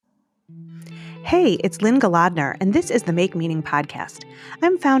Hey, it's Lynn Galadner, and this is the Make Meaning podcast.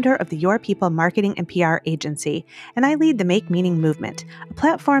 I'm founder of the Your People marketing and PR agency, and I lead the Make Meaning movement, a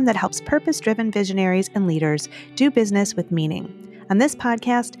platform that helps purpose-driven visionaries and leaders do business with meaning. On this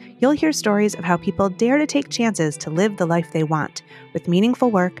podcast, you'll hear stories of how people dare to take chances to live the life they want, with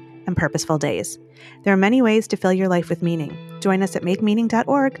meaningful work and purposeful days. There are many ways to fill your life with meaning. Join us at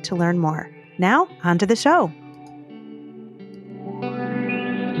makemeaning.org to learn more. Now, on to the show.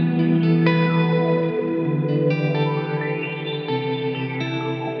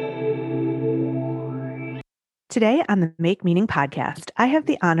 Today on the Make Meaning podcast, I have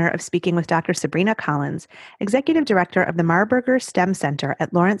the honor of speaking with Dr. Sibrina Collins, Executive Director of the Marburger STEM Center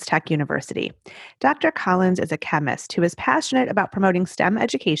at Lawrence Tech University. Dr. Collins is a chemist who is passionate about promoting STEM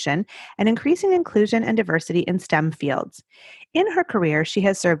education and increasing inclusion and diversity in STEM fields. In her career, she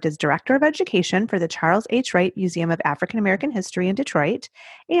has served as Director of Education for the Charles H. Wright Museum of African American History in Detroit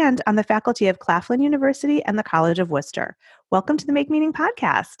and on the faculty of Claflin University and the College of Worcester. Welcome to the Make Meaning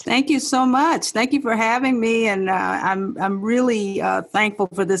podcast. Thank you so much. Thank you for having me, and I'm really thankful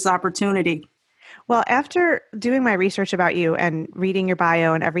for this opportunity. Well, after doing my research about you and reading your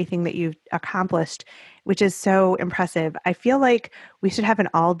bio and everything that you've accomplished, which is so impressive, I feel like we should have an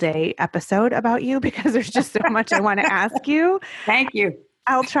all-day episode about you because there's just so much I want to ask you. Thank you.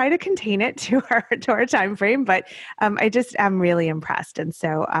 I'll try to contain it to our time frame, but I just am really impressed. And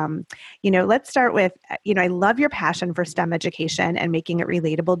so, let's start with, I love your passion for STEM education and making it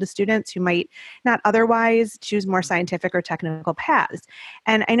relatable to students who might not otherwise choose more scientific or technical paths.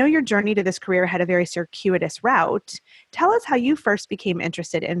 And I know your journey to this career had a very circuitous route. Tell us how you first became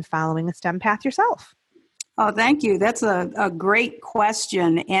interested in following a STEM path yourself. Oh, thank you. That's a great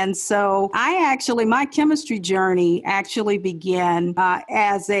question. And so my chemistry journey actually began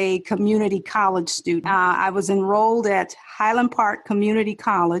as a community college student. I was enrolled at Highland Park Community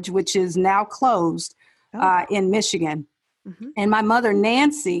College, which is now closed in Michigan. Mm-hmm. And my mother,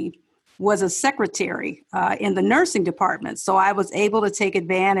 Nancy, was a secretary in the nursing department. So I was able to take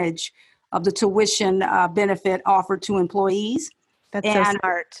advantage of the tuition benefit offered to employees. That's so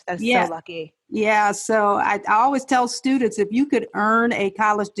smart. That's so lucky. Yeah. So I always tell students, if you could earn a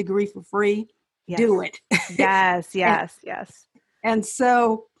college degree for free, do it. Yes. And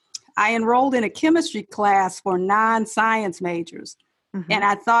so I enrolled in a chemistry class for non-science majors. Mm-hmm. And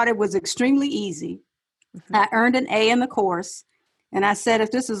I thought it was extremely easy. Mm-hmm. I earned an A in the course. And I said,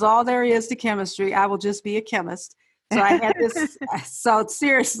 if this is all there is to chemistry, I will just be a chemist. So I had this,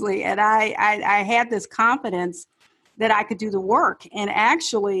 seriously, and I had this confidence that I could do the work. And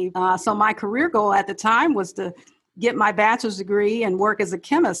actually, so my career goal at the time was to get my bachelor's degree and work as a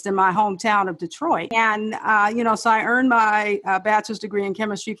chemist in my hometown of Detroit. And, so I earned my bachelor's degree in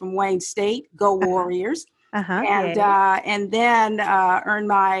chemistry from Wayne State, go Warriors. And then earned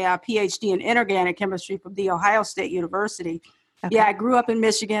my PhD in inorganic chemistry from The Ohio State University. Okay. Yeah, I grew up in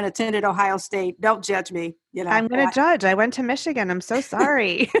Michigan, attended Ohio State. Don't judge me. I'm going to judge. I went to Michigan. I'm so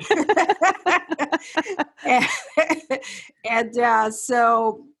sorry.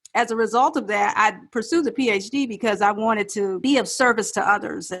 So as a result of that, I pursued the PhD because I wanted to be of service to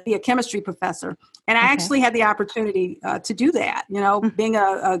others, be a chemistry professor. And I actually had the opportunity to do that, being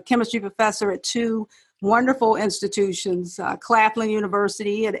a chemistry professor at two wonderful institutions, Claflin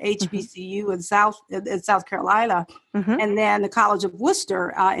University and HBCU mm-hmm. in South Carolina, mm-hmm. and then the College of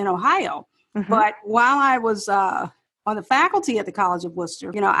Worcester in Ohio. Mm-hmm. But while I was on the faculty at the College of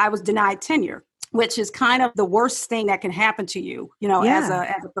Worcester, I was denied tenure, which is kind of the worst thing that can happen to you, as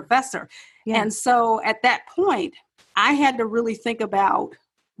a professor. Yeah. And so at that point, I had to really think about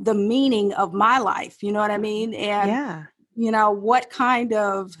the meaning of my life, you know what I mean? And, what kind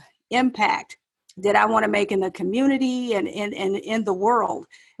of impact did I want to make in the community and in the world?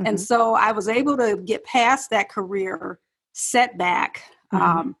 Mm-hmm. And so I was able to get past that career setback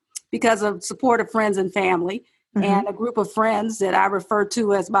because of support of friends and family mm-hmm. and a group of friends that I refer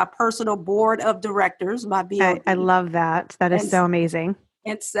to as my personal board of directors, my BOD. I love that. That is so amazing.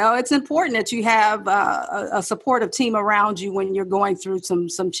 And so it's important that you have a supportive team around you when you're going through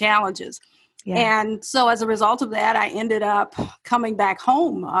some challenges. Yeah. And so as a result of that, I ended up coming back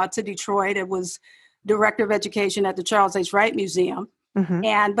home to Detroit. It was Director of Education at the Charles H. Wright Museum.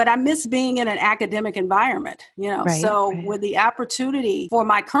 Mm-hmm. But I miss being in an academic environment, with the opportunity for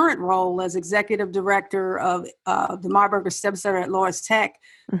my current role as Executive Director of the Marburger STEM Center at Lawrence Tech,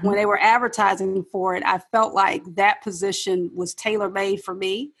 mm-hmm. when they were advertising for it, I felt like that position was tailor-made for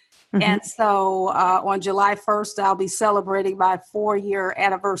me. Mm-hmm. And so on July 1st, I'll be celebrating my 4-year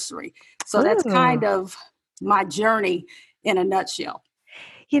anniversary. So that's kind of my journey in a nutshell.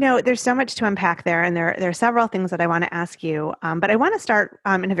 There's so much to unpack there, and there are several things that I want to ask you. But I want to start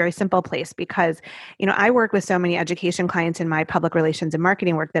in a very simple place because, I work with so many education clients in my public relations and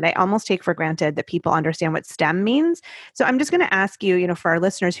marketing work that I almost take for granted that people understand what STEM means. So I'm just going to ask you, for our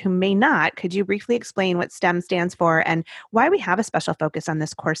listeners who may not, could you briefly explain what STEM stands for and why we have a special focus on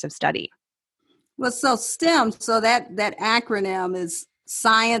this course of study? Well, so STEM, so that acronym is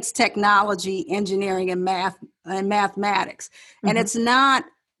science, technology, engineering, and mathematics. And it's not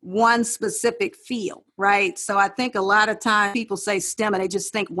one specific field, right? So I think a lot of times people say STEM and they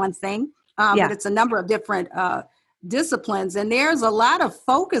just think one thing, but it's a number of different disciplines. And there's a lot of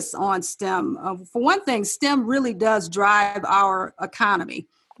focus on STEM. For one thing, STEM really does drive our economy.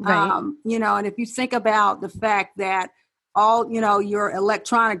 Right. And if you think about the fact that all, your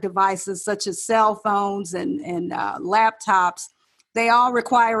electronic devices such as cell phones and laptops, they all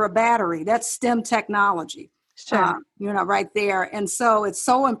require a battery. That's STEM technology, Sure. right there. And so it's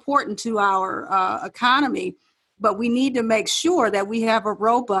so important to our economy, but we need to make sure that we have a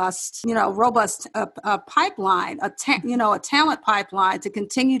robust pipeline, a talent pipeline to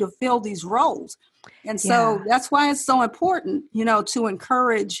continue to fill these roles. And so that's why it's so important, to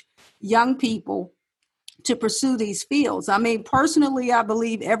encourage young people to pursue these fields. I mean, personally, I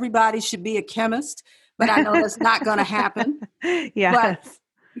believe everybody should be a chemist, but I know that's not going to happen. Yes.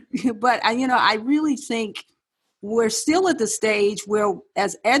 But I really think we're still at the stage where,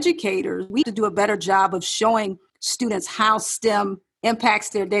 as educators, we have to do a better job of showing students how STEM impacts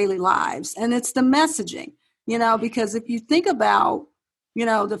their daily lives. And it's the messaging, because if you think about,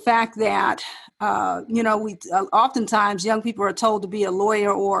 the fact that, we oftentimes young people are told to be a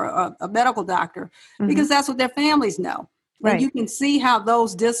lawyer or a medical doctor because that's what their families know. Right. And you can see how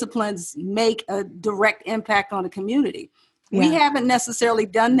those disciplines make a direct impact on the community. Yeah. We haven't necessarily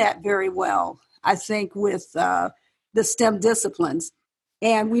done that very well, I think, with the STEM disciplines.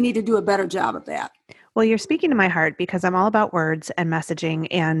 And we need to do a better job of that. Well, you're speaking to my heart because I'm all about words and messaging,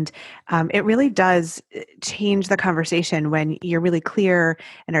 and it really does change the conversation when you're really clear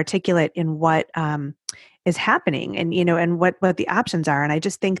and articulate in what is happening, and and what the options are. And I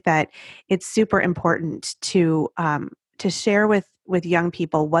just think that it's super important to share with young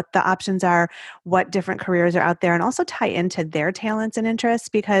people what the options are, what different careers are out there, and also tie into their talents and interests.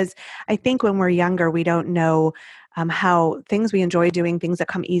 Because I think when we're younger, we don't know how things we enjoy doing, things that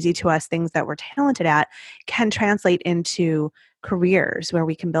come easy to us, things that we're talented at, can translate into careers where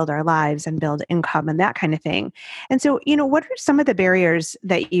we can build our lives and build income and that kind of thing. And so, what are some of the barriers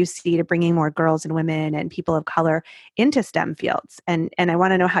that you see to bringing more girls and women and people of color into STEM fields? And I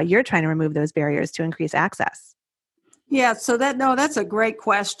want to know how you're trying to remove those barriers to increase access. Yeah, so that's a great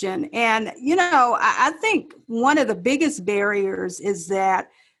question. And, I think one of the biggest barriers is that,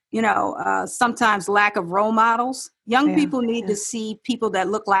 sometimes lack of role models. Young people need to see people that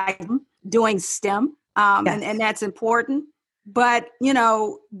look like them doing STEM, and that's important. But,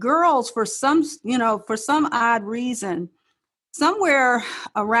 girls, for some odd reason, somewhere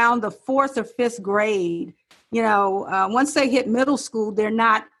around the 4th or 5th grade, once they hit middle school, they're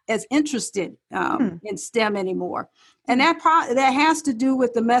not as interested in STEM anymore. And that has to do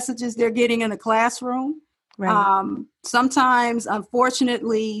with the messages they're getting in the classroom. Right. Sometimes,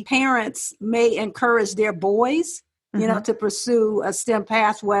 unfortunately, parents may encourage their boys, to pursue a STEM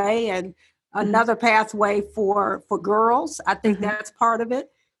pathway and another pathway for girls. I think that's part of it.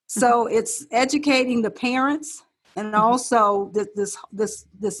 So it's educating the parents and also this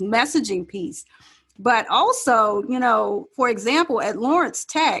messaging piece. But also, for example, at Lawrence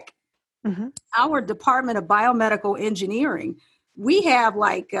Tech, our Department of Biomedical Engineering, we have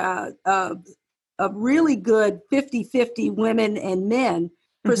like a really good 50-50 women and men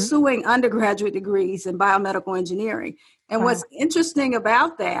pursuing undergraduate degrees in biomedical engineering. And what's interesting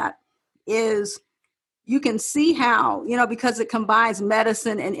about that is you can see how, because it combines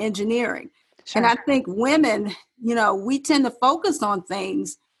medicine and engineering. Sure. And I think women, we tend to focus on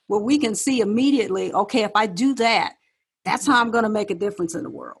things where we can see immediately, okay, if I do that, that's how I'm going to make a difference in the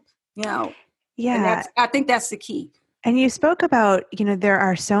world, Yeah. And I think that's the key. And you spoke about, there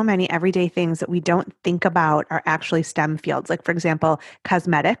are so many everyday things that we don't think about are actually STEM fields. Like, for example,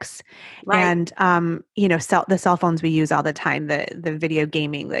 cosmetics, right. And, the cell phones we use all the time, the video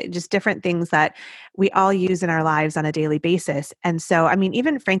gaming, just different things that we all use in our lives on a daily basis. And so, I mean,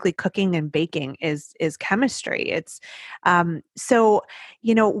 even frankly, cooking and baking is chemistry. It's, so,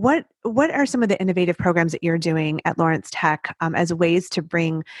 what are some of the innovative programs that you're doing at Lawrence Tech as ways to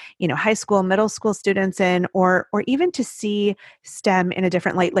bring, high school, middle school students in, or even to see STEM in a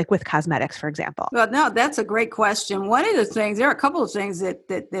different light, like with cosmetics, for example? Well, no, that's a great question. One of the things, there are a couple of things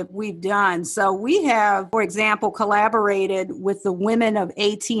that we've done. So we have, for example, collaborated with the women of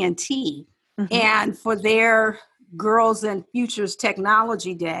AT&T Mm-hmm. and for their Girls and Futures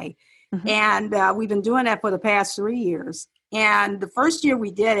Technology Day. Mm-hmm. And we've been doing that for the past 3 years. And the first year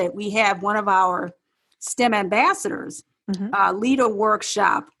we did it, we had one of our STEM ambassadors lead a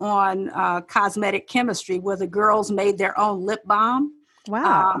workshop on cosmetic chemistry where the girls made their own lip balm.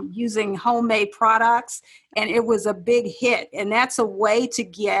 Wow. Using homemade products, and it was a big hit. And that's a way to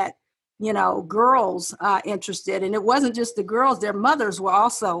get, girls interested. And it wasn't just the girls; their mothers were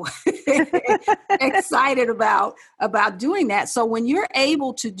also excited about doing that. So when you're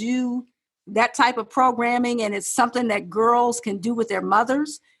able to do that type of programming, and it's something that girls can do with their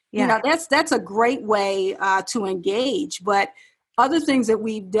mothers, that's a great way to engage. But other things that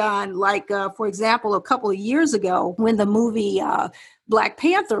we've done, like, for example, a couple of years ago when the movie Black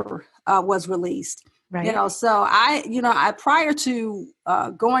Panther was released, right. so I prior to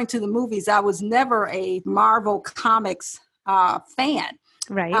going to the movies, I was never a Marvel Comics fan.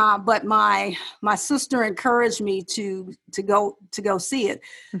 Right. But my sister encouraged me to go see it.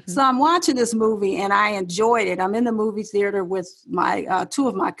 Mm-hmm. So I'm watching this movie and I enjoyed it. I'm in the movie theater with my two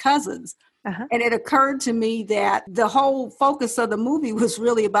of my cousins. Uh-huh. And it occurred to me that the whole focus of the movie was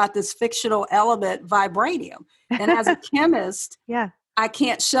really about this fictional element, vibranium. And as a chemist, I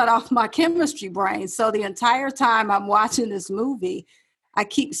can't shut off my chemistry brain. So the entire time I'm watching this movie, I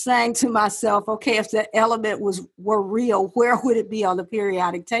keep saying to myself, okay, if the element were real, where would it be on the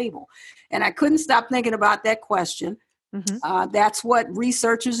periodic table? And I couldn't stop thinking about that question. Mm-hmm. That's what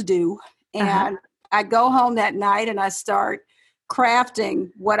researchers do. And I go home that night and I start crafting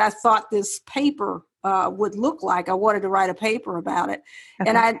what I thought this paper would look like. I wanted to write a paper about it. Okay.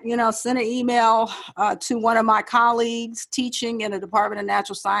 And I, sent an email to one of my colleagues teaching in the Department of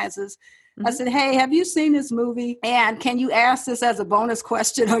Natural Sciences. Mm-hmm. I said, hey, have you seen this movie? And can you ask this as a bonus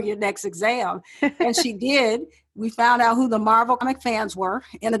question on your next exam? And she did. We found out who the Marvel comic fans were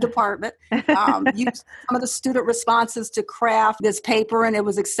in the department. Used some of the student responses to craft this paper, and it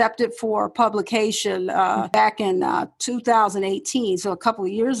was accepted for publication back in 2018, so a couple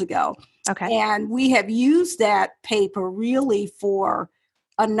of years ago. Okay. And we have used that paper really for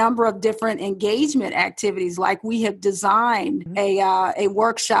a number of different engagement activities. Like we have designed a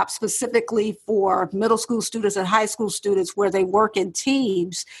workshop specifically for middle school students and high school students where they work in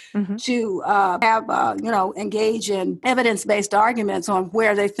teams to have, engage in evidence-based arguments on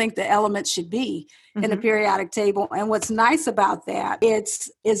where they think the elements should be in the periodic table. And what's nice about that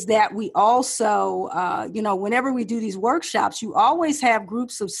is that we also, whenever we do these workshops, you always have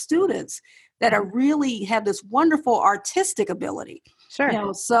groups of students that are really have this wonderful artistic ability.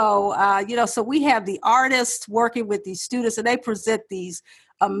 Sure. So we have the artists working with these students, and they present these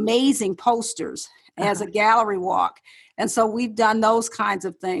amazing posters as a gallery walk. And so we've done those kinds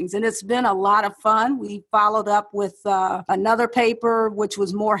of things, and it's been a lot of fun. We followed up with another paper, which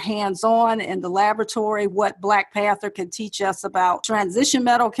was more hands-on in the laboratory, what Black Panther can teach us about transition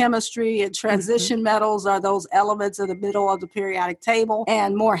metal chemistry. And transition metals are those elements in the middle of the periodic table,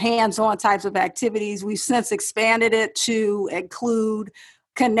 and more hands-on types of activities. We've since expanded it to include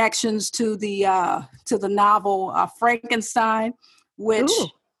connections to the novel Frankenstein, which... Ooh.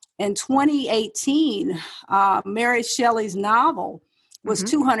 In 2018, Mary Shelley's novel was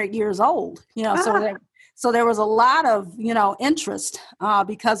 200 years old. So there was a lot of interest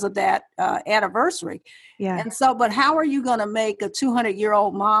because of that anniversary. Yeah. And so, but how are you going to make a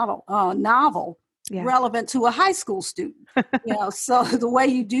 200-year-old novel relevant to a high school student? So the way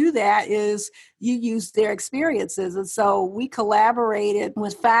you do that is you use their experiences. And so we collaborated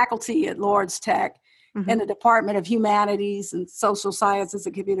with faculty at Lawrence Tech in the Department of Humanities and Social Sciences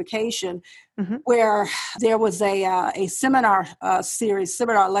and Communication, where there was a seminar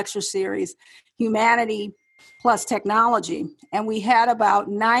lecture series, Humanity plus Technology. And we had about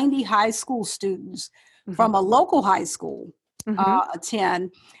 90 high school students from a local high school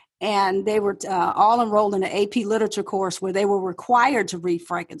attend. And they were all enrolled in an AP literature course where they were required to read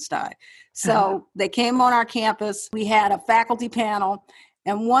Frankenstein. So they came on our campus. We had a faculty panel.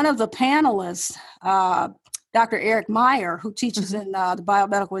 And one of the panelists, Dr. Eric Meyer, who teaches in the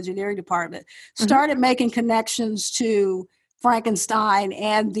biomedical engineering department, started making connections to Frankenstein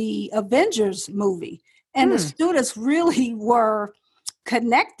and the Avengers movie. And the students really were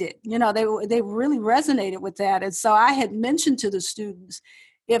connected. They really resonated with that. And so I had mentioned to the students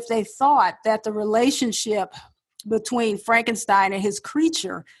if they thought that the relationship between Frankenstein and his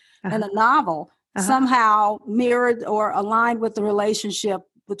creature in a novel somehow mirrored or aligned with the relationship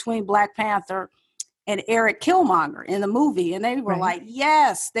between Black Panther and Eric Killmonger in the movie. And they were like,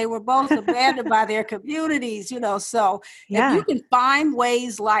 yes, they were both abandoned by their communities, So if you can find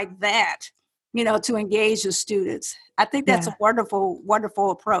ways like that, to engage the students, I think that's a wonderful,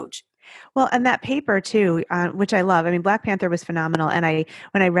 wonderful approach. Well, and that paper too, which I love. I mean, Black Panther was phenomenal. And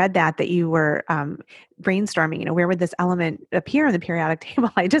when I read that you were brainstorming, where would this element appear in the periodic table?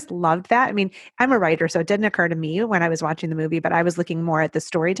 I just loved that. I mean, I'm a writer, so it didn't occur to me when I was watching the movie, but I was looking more at the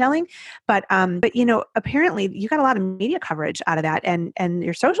storytelling. But apparently you got a lot of media coverage out of that, and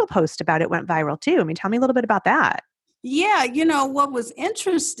your social post about it went viral too. I mean, tell me a little bit about that. Yeah, what was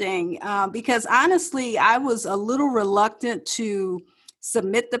interesting, because honestly, I was a little reluctant to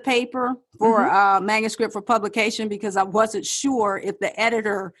submit the paper for manuscript for publication because I wasn't sure if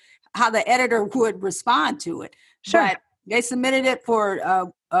how the editor would respond to it. Sure. But they submitted it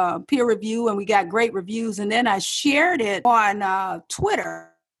for peer review, and we got great reviews. And then I shared it on Twitter.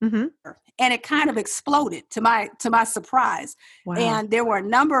 And it kind of exploded to my surprise. Wow. And there were a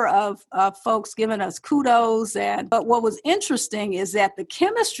number of folks giving us kudos. But what was interesting is that the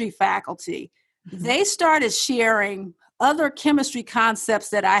chemistry faculty, they started sharing other chemistry concepts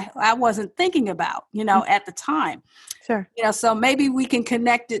that I wasn't thinking about, at the time. Sure. So maybe we can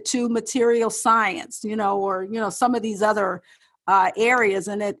connect it to material science, or, some of these other areas.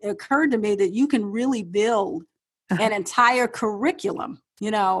 And it occurred to me that you can really build an entire curriculum,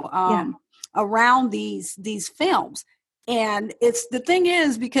 around these films. And the thing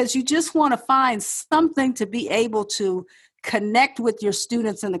is, because you just want to find something to be able to connect with your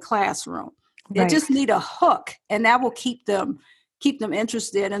students in the classroom. They just need a hook, and that will keep them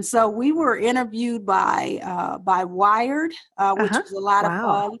interested. And so we were interviewed by Wired, which was a lot of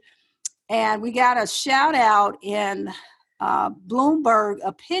fun. And we got a shout out in Bloomberg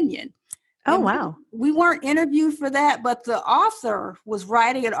Opinion. Oh, wow. We weren't interviewed for that, but the author was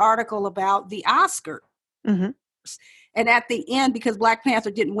writing an article about the Oscars. And at the end, because Black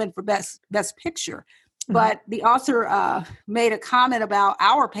Panther didn't win for Best Picture, but the author made a comment about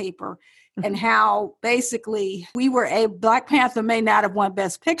our paper and how basically Black Panther may not have won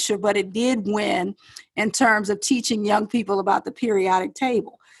Best Picture, but it did win in terms of teaching young people about the periodic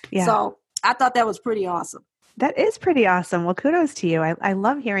table. Yeah. So I thought that was pretty awesome. That is pretty awesome. Well, kudos to you. I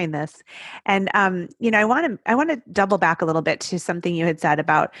love hearing this. And, I want to double back a little bit to something you had said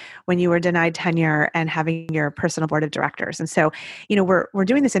about when you were denied tenure and having your personal board of directors. And so, we're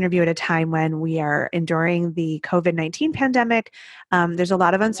doing this interview at a time when we are enduring the COVID-19 pandemic. There's a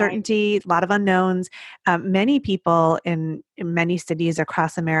lot of uncertainty, a lot of unknowns. Many people in many cities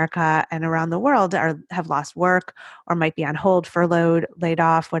across America and around the world have lost work or might be on hold, furloughed, laid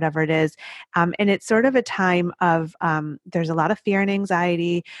off, whatever it is. And it's sort of a time of there's a lot of fear and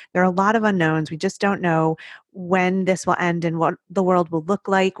anxiety. There are a lot of unknowns. We just don't know when this will end and what the world will look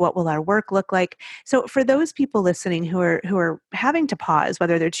like. What will our work look like? So for those people listening who are having to pause,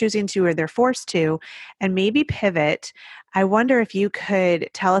 whether they're choosing to or they're forced to, and maybe pivot, I wonder if you could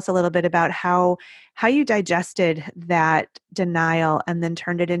tell us a little bit about how you digested that denial and then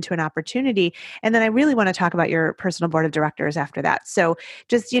turned it into an opportunity. And then I really want to talk about your personal board of directors after that. So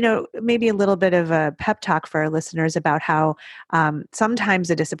just, maybe a little bit of a pep talk for our listeners about how sometimes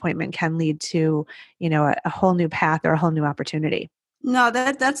a disappointment can lead to, a whole new path or a whole new opportunity. No,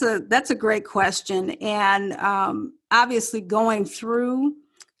 that's a great question. And obviously going through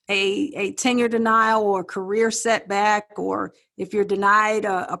a tenure denial or career setback, or if you're denied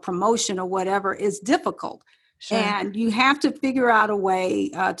a promotion or whatever, is difficult. Sure. And you have to figure out a way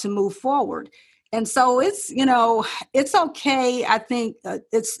to move forward. And so it's okay. I think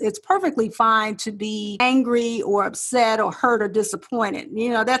it's perfectly fine to be angry or upset or hurt or disappointed.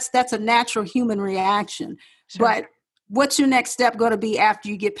 That's a natural human reaction. Sure. But what's your next step going to be after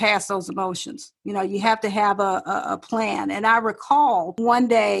you get past those emotions? You have to have a plan. And I recall one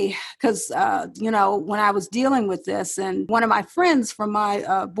day, because, when I was dealing with this, and one of my friends from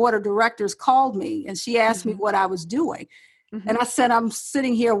my board of directors called me, and she asked me what I was doing. And I said, I'm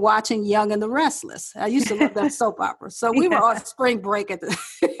sitting here watching Young and the Restless. I used to love that soap opera. So we were on spring break at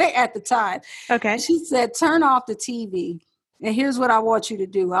the time. Okay. And she said, turn off the TV. And here's what I want you to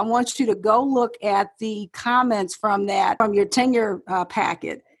do. I want you to go look at the comments from your tenure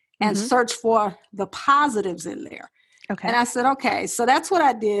packet and search for the positives in there. Okay. And I said, okay. So that's what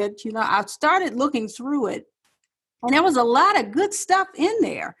I did. I started looking through it, and there was a lot of good stuff in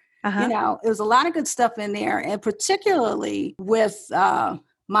there. There was a lot of good stuff in there, and particularly with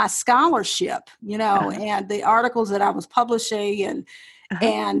my scholarship, and the articles that I was publishing Uh-huh.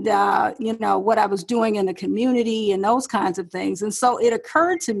 and, what I was doing in the community and those kinds of things. And so it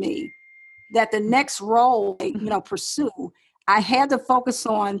occurred to me that the next role, Mhm. pursue, I had to focus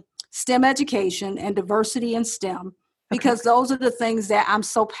on STEM education and diversity in STEM, Okay. because those are the things that I'm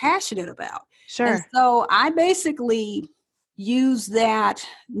so passionate about. And Sure. so I basically use that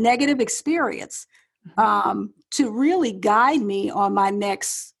negative experience Mhm. to really guide me on my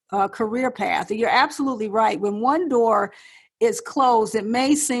next career path. And you're absolutely right. When one door is closed, it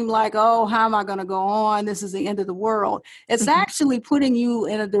may seem like, oh, how am I going to go on? This is the end of the world. It's Mhm. actually putting you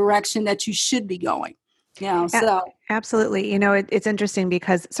in a direction that you should be going. A- So Absolutely. It's interesting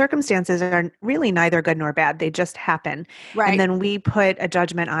because circumstances are really neither good nor bad. They just happen. And right, then we put a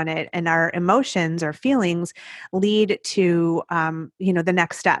judgment on it, and our emotions or feelings lead to, the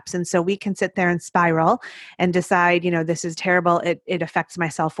next steps. And so we can sit there and spiral and decide, this is terrible. It affects my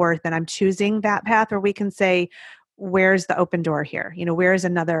self-worth, and I'm choosing that path. Or we can say, where's the open door here? Where's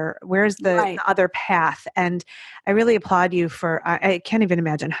right. the other path? And I really applaud you for, I can't even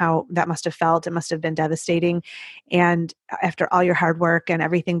imagine how that must have felt. It must have been devastating. And after all your hard work and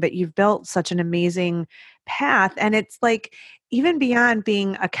everything, but you've built such an amazing path. And it's like, even beyond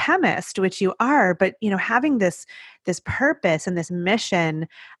being a chemist, which you are, but, having this purpose and this mission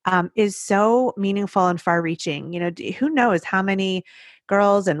is so meaningful and far reaching. Who knows how many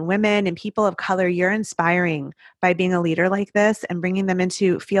girls and women and people of color you're inspiring by being a leader like this and bringing them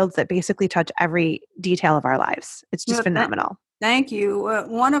into fields that basically touch every detail of our lives. It's just Well, phenomenal. thank you.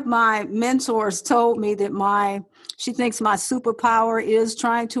 One of my mentors told me that she thinks my superpower is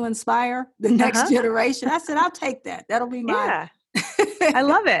trying to inspire the next Uh-huh. generation. I said, I'll take that. That'll be my Yeah. I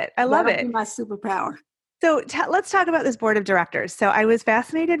love it. I love that'll be it. my superpower. So let's talk about this board of directors. So I was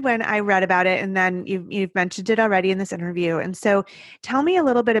fascinated when I read about it, and then you've mentioned it already in this interview. And so tell me a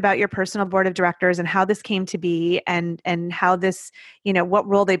little bit about your personal board of directors and how this came to be, and how this, what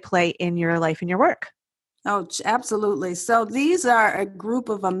role they play in your life and your work. Oh, absolutely. So these are a group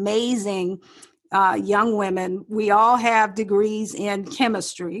of amazing young women. We all have degrees in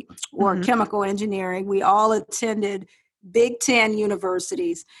chemistry or Hmm. chemical engineering. We all attended Big Ten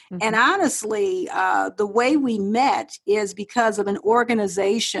universities. And Hmm. honestly, the way we met is because of an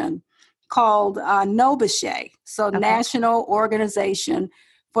organization called NOBISHE, so Okay. National Organization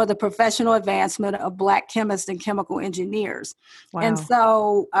for the Professional Advancement of Black Chemists and Chemical Engineers. And Wow.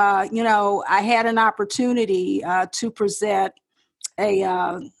 so, I had an opportunity to present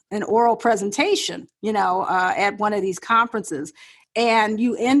an oral presentation, at one of these conferences, and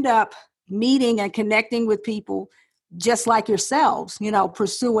you end up meeting and connecting with people just like yourselves,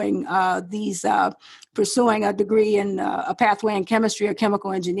 pursuing a degree in a pathway in chemistry or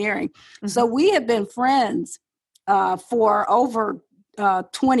chemical engineering. Hmm. So we have been friends for over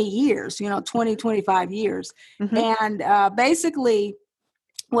 20 years, 20, 25 years. Hmm. And basically,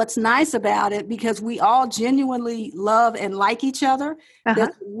 what's nice about it, because we all genuinely love and like each other, Uh-huh.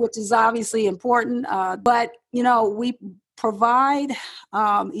 which is obviously important, but we provide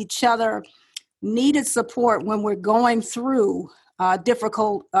each other needed support when we're going through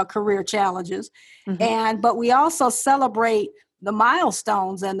difficult career challenges, Hmm. but we also celebrate the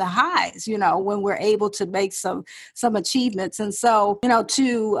milestones and the highs, when we're able to make some achievements. And so,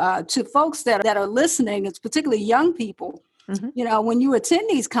 to folks that are listening, it's particularly young people. Hmm. When you attend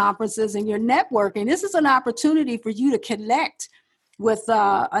these conferences and you're networking, this is an opportunity for you to connect with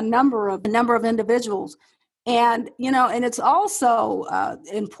a number of individuals. And and it's also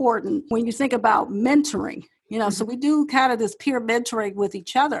important when you think about mentoring. So Hmm. we do kind of this peer mentoring with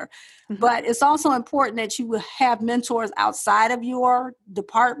each other, Hmm. but it's also important that you have mentors outside of your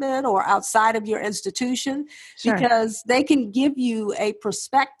department or outside of your institution, Sure. because they can give you a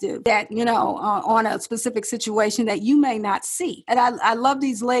perspective that on a specific situation that you may not see. And I love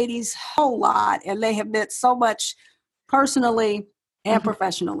these ladies a whole lot, and they have meant so much personally and Mhm.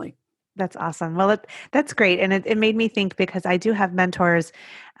 professionally. That's awesome. Well, that's great. And it made me think, because I do have mentors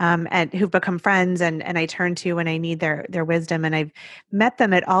and who've become friends, and I turn to when I need their wisdom. And I've met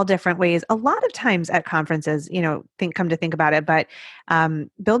them at all different ways, a lot of times at conferences, come to think about it. But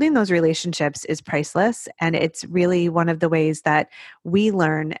building those relationships is priceless. And it's really one of the ways that we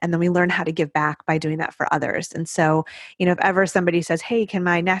learn. And then we learn how to give back by doing that for others. And so, if ever somebody says, hey, can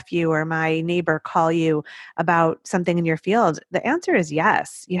my nephew or my neighbor call you about something in your field, the answer is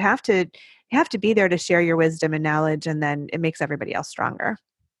yes. You have to be there to share your wisdom and knowledge, and then it makes everybody else stronger.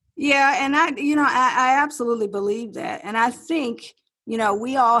 Yeah, and I absolutely believe that. And I think,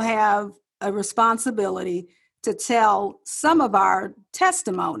 we all have a responsibility to tell some of our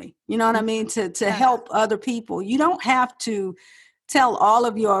testimony, you know what I Mhm. mean, to Yes. help other people. You don't have to tell all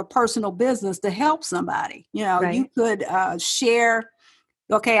of your personal business to help somebody. You Right. could share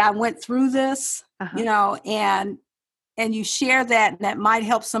okay, I went through this, Uh-huh. and you share that, and that might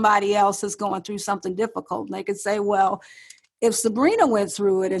help somebody else that's going through something difficult. And they could say, well, if Sibrina went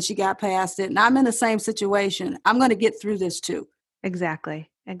through it and she got past it, and I'm in the same situation, I'm going to get through this too. Exactly.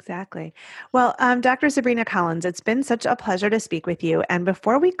 Exactly. Well, Dr. Sibrina Collins, it's been such a pleasure to speak with you. And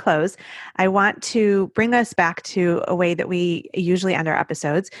before we close, I want to bring us back to a way that we usually end our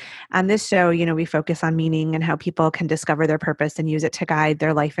episodes. On this show, we focus on meaning and how people can discover their purpose and use it to guide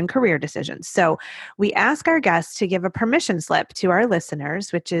their life and career decisions. So we ask our guests to give a permission slip to our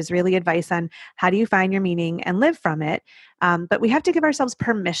listeners, which is really advice on how do you find your meaning and live from it. But we have to give ourselves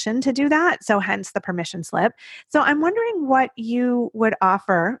permission to do that. So hence the permission slip. So I'm wondering what you would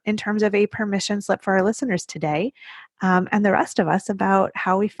offer in terms of a permission slip for our listeners today, and the rest of us about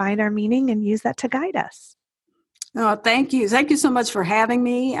how we find our meaning and use that to guide us. Oh, thank you. Thank you so much for having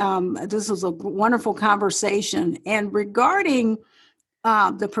me. This was a wonderful conversation. And regarding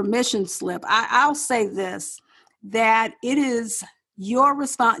the permission slip, I'll say this, that it is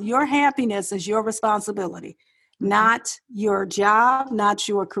your happiness is your responsibility, not your job, not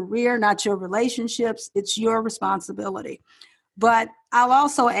your career, not your relationships. It's your responsibility. But I'll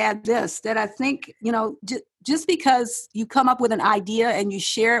also add this, that I think, just because you come up with an idea and you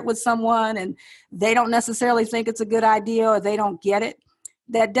share it with someone and they don't necessarily think it's a good idea or they don't get it,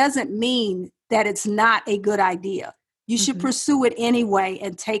 that doesn't mean that it's not a good idea. You should pursue it anyway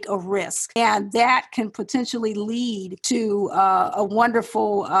and take a risk. And that can potentially lead to a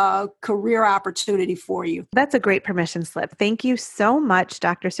wonderful career opportunity for you. That's a great permission slip. Thank you so much,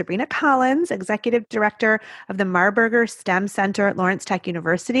 Dr. Sibrina Collins, Executive Director of the Marburger STEM Center at Lawrence Tech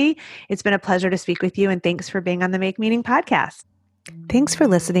University. It's been a pleasure to speak with you, and thanks for being on the Make Meaning podcast. Thanks for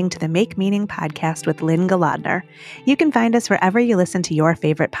listening to the Make Meaning podcast with Lynn Galadner. You can find us wherever you listen to your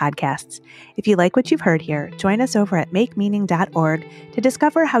favorite podcasts. If you like what you've heard here, join us over at makemeaning.org to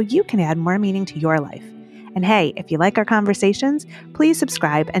discover how you can add more meaning to your life. And hey, if you like our conversations, please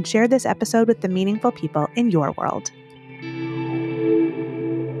subscribe and share this episode with the meaningful people in your world.